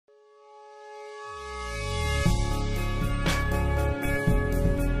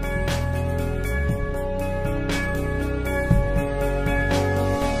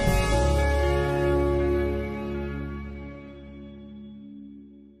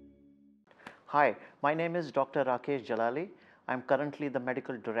Hi, my name is Dr. Rakesh Jalali. I'm currently the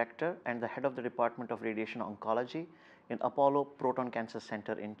medical director and the head of the Department of Radiation Oncology in Apollo Proton Cancer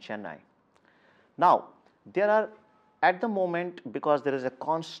Centre in Chennai. Now, there are at the moment, because there is a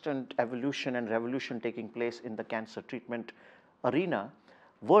constant evolution and revolution taking place in the cancer treatment arena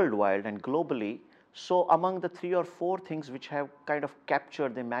worldwide and globally, so among the 3 or 4 things which have kind of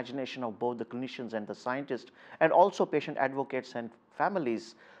captured the imagination of both the clinicians and the scientists and also patient advocates and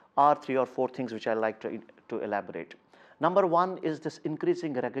families are 3 or 4 things which I like to elaborate. Number one is this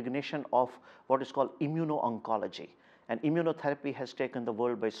increasing recognition of what is called immuno-oncology. And immunotherapy has taken the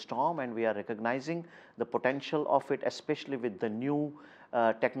world by storm, and we are recognizing the potential of it, especially with the new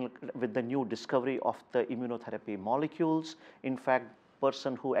discovery of the immunotherapy molecules. In fact,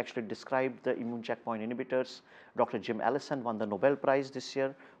 person who actually described the immune checkpoint inhibitors, Dr. Jim Allison, won the Nobel Prize this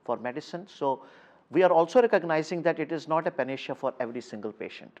year for medicine. So we are also recognizing that it is not a panacea for every single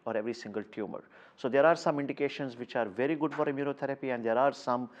patient or every single tumor. So there are some indications which are very good for immunotherapy, and there are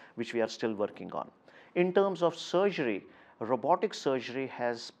some which we are still working on. In terms of surgery, robotic surgery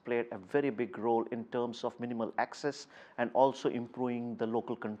has played a very big role in terms of minimal access and also improving the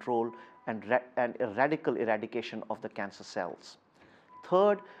local control and radical eradication of the cancer cells.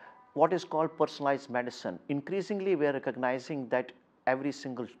 Third, what is called personalized medicine. Increasingly, we are recognizing that every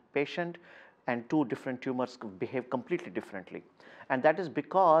single patient and 2 different tumors behave completely differently. And that is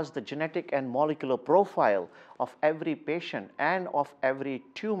because the genetic and molecular profile of every patient and of every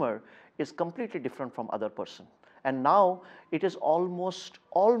tumor is completely different from other person. And now it is almost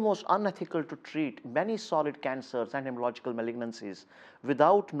unethical to treat many solid cancers and hematological malignancies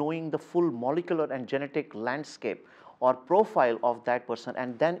without knowing the full molecular and genetic landscape or profile of that person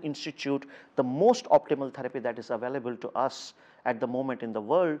and then institute the most optimal therapy that is available to us at the moment in the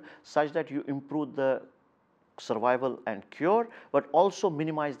world, such that you improve the survival and cure, but also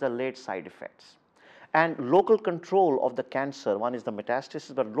minimize the late side effects. And local control of the cancer, one is the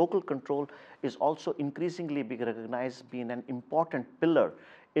metastasis, but local control is also increasingly being recognized being an important pillar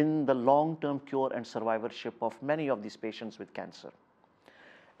in the long-term cure and survivorship of many of these patients with cancer.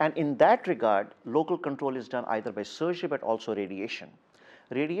 And in that regard, local control is done either by surgery but also radiation.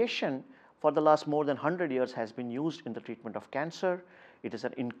 Radiation for the last more than 100 years has been used in the treatment of cancer. It is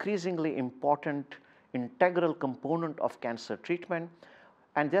an increasingly important integral component of cancer treatment.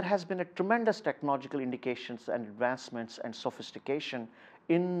 And there has been a tremendous technological indications and advancements and sophistication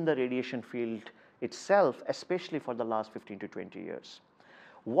in the radiation field itself, especially for the last 15 to 20 years.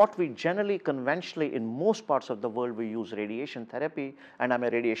 What we generally conventionally in most parts of the world we use radiation therapy, and I'm a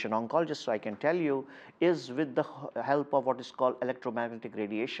radiation oncologist, so I can tell you, is with the help of what is called electromagnetic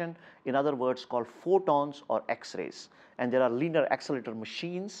radiation, in other words called photons or X-rays. And there are linear accelerator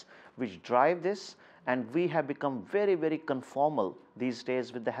machines which drive this, and we have become very, very conformal these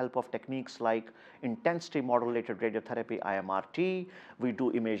days with the help of techniques like intensity modulated radiotherapy, IMRT. We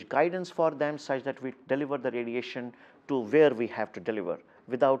do image guidance for them such that we deliver the radiation to where we have to deliver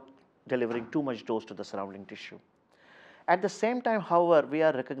without delivering too much dose to the surrounding tissue. At the same time, however, we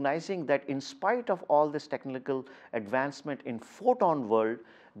are recognizing that in spite of all this technical advancement in photon world,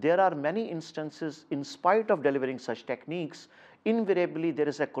 there are many instances in spite of delivering such techniques, invariably there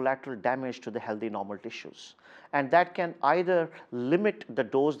is a collateral damage to the healthy normal tissues. And that can either limit the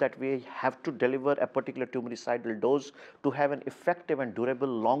dose that we have to deliver a particular tumoricidal dose to have an effective and durable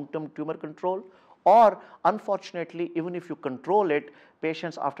long-term tumor control, or unfortunately, even if you control it,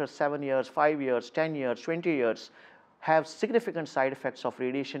 patients after 7 years, 5 years, 10 years, 20 years have significant side effects of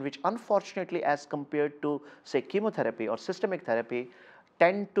radiation, which unfortunately as compared to say chemotherapy or systemic therapy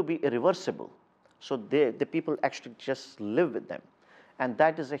tend to be irreversible. So the people actually just live with them. And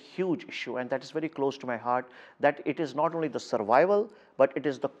that is a huge issue, and that is very close to my heart, that it is not only the survival, but it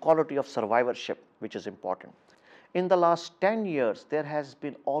is the quality of survivorship which is important. In the last 10 years, there has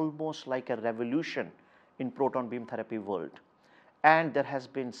been almost like a revolution in proton beam therapy world. And there has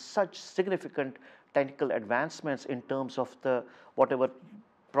been such significant technical advancements in terms of the whatever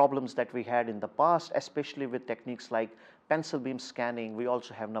problems that we had in the past, especially with techniques like pencil beam scanning. We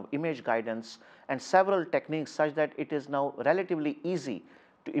also have now image guidance and several techniques such that it is now relatively easy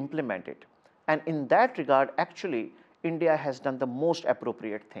to implement it. And in that regard, actually, India has done the most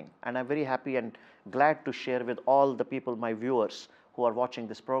appropriate thing. And I'm very happy and glad to share with all the people, my viewers who are watching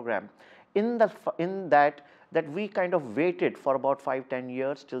this program, in that we kind of waited for about 5-10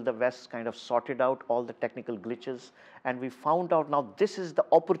 years till the West kind of sorted out all the technical glitches, and we found out now this is the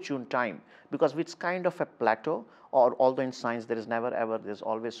opportune time, because it's kind of a plateau, or although in science there is never ever, there's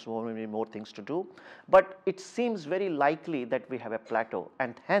always so many more things to do, but it seems very likely that we have a plateau,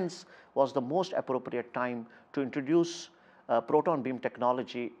 and hence was the most appropriate time to introduce proton beam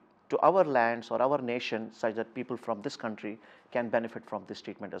technology to our lands or our nation such that people from this country can benefit from this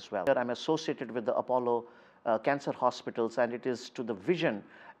treatment as well. I'm associated with the Apollo Cancer Hospitals, and it is to the vision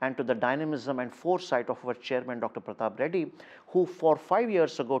and to the dynamism and foresight of our chairman, Dr. Pratap Reddy, who for 5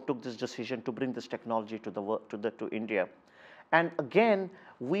 years ago took this decision to bring this technology to India. And again,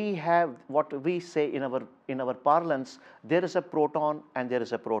 we have what we say in our parlance, there is a proton and there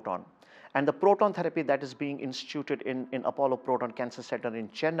is a proton. And the proton therapy that is being instituted in Apollo Proton Cancer Centre in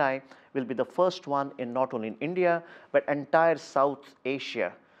Chennai will be the first one in not only in India, but entire South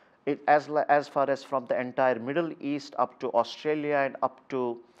Asia. As far as from the entire Middle East up to Australia and up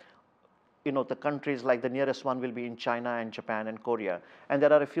to the countries, like the nearest one will be in China and Japan and Korea. And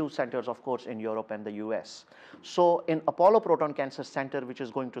there are a few centers, of course, in Europe and the US. So in Apollo Proton Cancer Center, which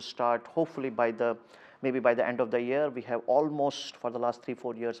is going to start hopefully maybe by the end of the year, we have almost, for the last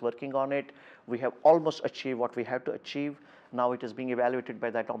 3-4 years working on it, we have almost achieved what we have to achieve. Now it is being evaluated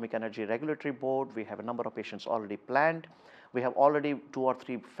by the Atomic Energy Regulatory Board. We have a number of patients already planned. We have already 2 or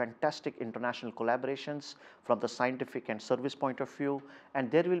 3 fantastic international collaborations from the scientific and service point of view,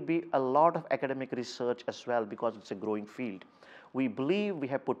 and there will be a lot of academic research as well, because it's a growing field. We believe we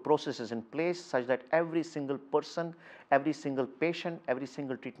have put processes in place such that every single person, every single patient, every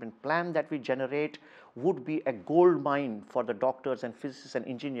single treatment plan that we generate would be a gold mine for the doctors and physicists and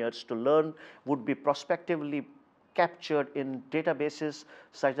engineers to learn, would be prospectively captured in databases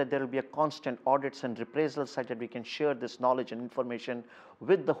such that there will be a constant audits and reprisals such that we can share this knowledge and information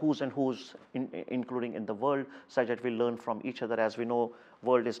with the who's and who's including in the world, such that we learn from each other. As we know,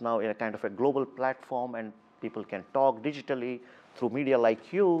 world is now in a kind of a global platform, and people can talk digitally through media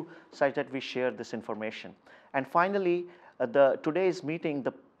like you, such that we share this information. And finally, today's meeting,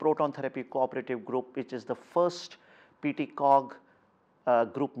 the Proton Therapy Cooperative Group, which is the first PT-COG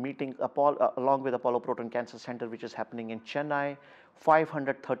group meeting along with Apollo Proton Cancer Centre, which is happening in Chennai.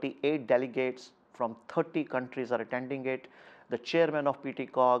 538 delegates from 30 countries are attending it. The chairman of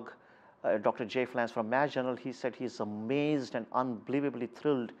PT-COG, Dr. Jay Flans from Mass General, he said he's amazed and unbelievably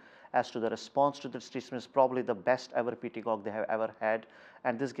thrilled as to the response to this treatment. Is probably the best ever PT-COG they have ever had,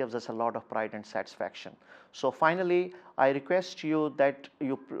 and this gives us a lot of pride and satisfaction. So finally, I request you that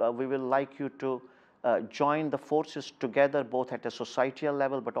we will like you to join the forces together, both at a societal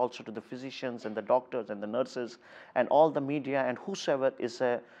level, but also to the physicians and the doctors and the nurses and all the media and whosoever is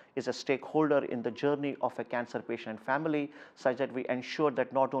a stakeholder in the journey of a cancer patient and family, such that we ensure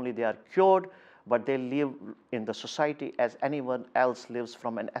that not only they are cured, but they live in the society as anyone else lives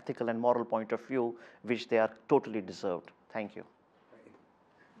from an ethical and moral point of view, which they are totally deserved. Thank you.